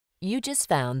You just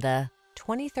found the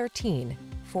 2013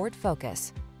 Ford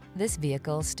Focus. This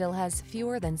vehicle still has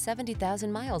fewer than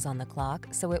 70,000 miles on the clock,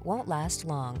 so it won't last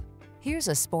long. Here's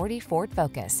a sporty Ford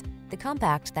Focus, the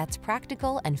compact that's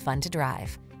practical and fun to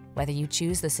drive. Whether you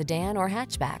choose the sedan or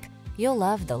hatchback, you'll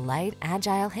love the light,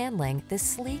 agile handling this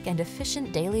sleek and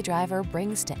efficient daily driver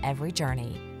brings to every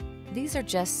journey. These are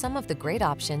just some of the great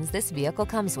options this vehicle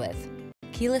comes with: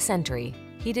 keyless entry,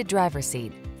 heated driver's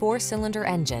seat, 4-cylinder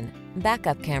engine,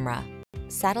 backup camera,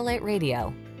 satellite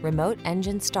radio, remote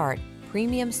engine start,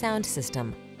 premium sound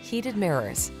system, heated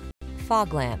mirrors,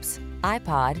 fog lamps,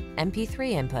 iPod,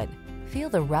 MP3 input. Feel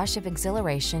the rush of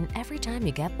exhilaration every time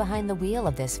you get behind the wheel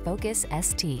of this Focus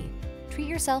ST. Treat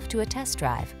yourself to a test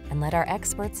drive and let our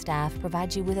expert staff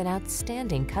provide you with an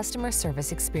outstanding customer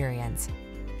service experience.